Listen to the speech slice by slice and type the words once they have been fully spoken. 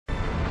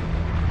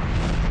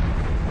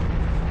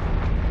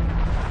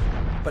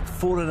But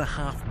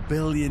 4.5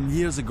 billion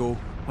years ago,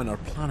 when our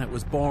planet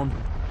was born,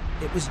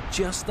 it was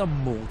just a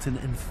molten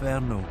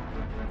inferno.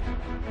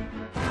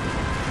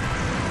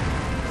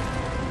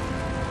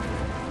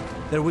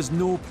 There was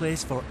no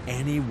place for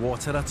any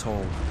water at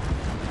all.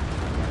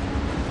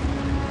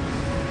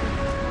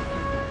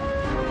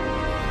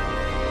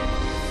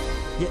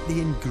 Yet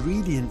the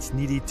ingredients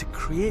needed to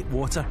create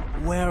water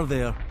were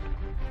there,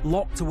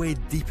 locked away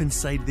deep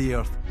inside the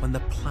Earth when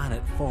the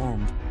planet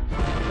formed.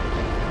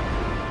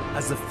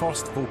 As the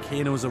first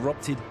volcanoes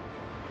erupted,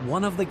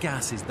 one of the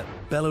gases that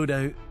billowed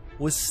out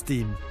was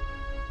steam.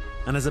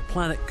 And as the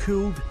planet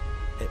cooled,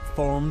 it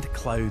formed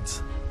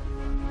clouds.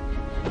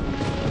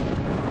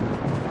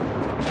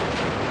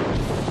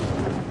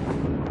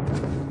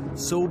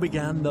 So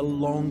began the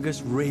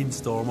longest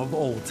rainstorm of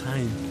all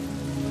time.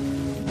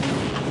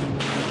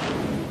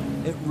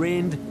 It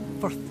rained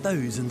for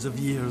thousands of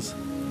years.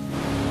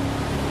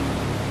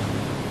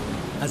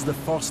 As the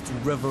first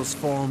rivers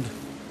formed,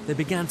 they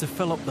began to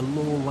fill up the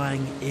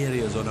low-lying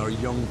areas on our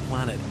young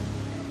planet,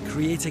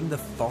 creating the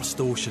first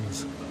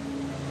oceans.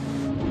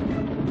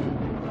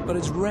 But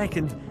it's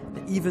reckoned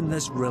that even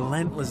this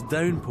relentless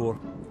downpour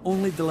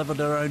only delivered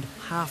around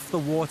half the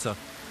water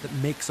that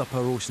makes up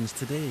our oceans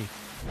today.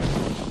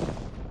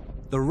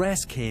 The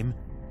rest came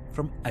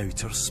from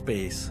outer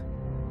space.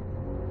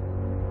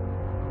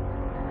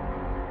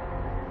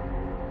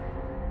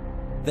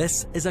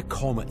 This is a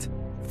comet,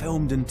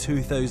 filmed in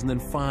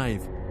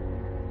 2005.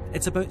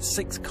 It's about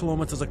 6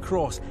 kilometers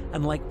across,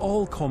 and like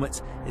all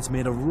comets, it's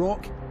made of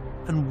rock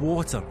and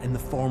water in the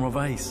form of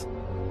ice.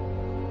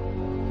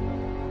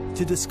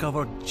 To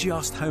discover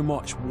just how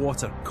much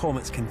water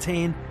comets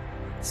contain,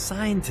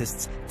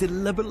 scientists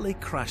deliberately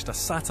crashed a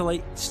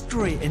satellite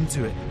straight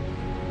into it.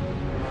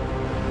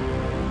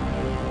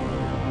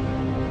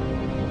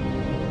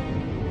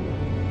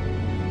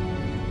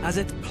 As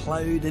it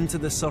ploughed into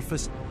the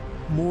surface,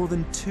 more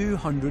than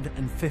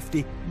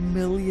 250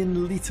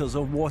 million litres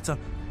of water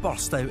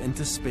burst out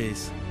into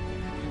space.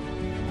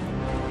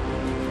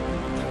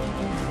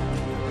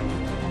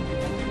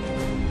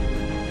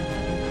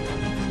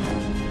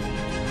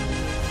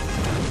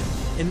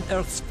 In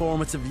Earth's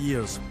formative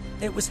years,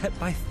 it was hit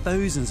by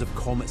thousands of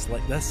comets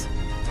like this.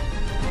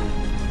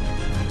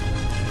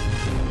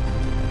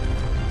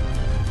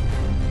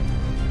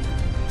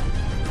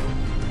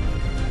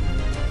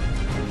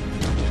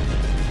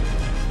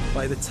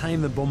 By the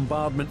time the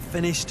bombardment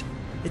finished,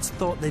 it's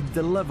thought they'd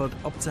delivered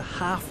up to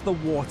half the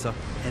water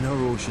in our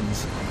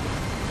oceans.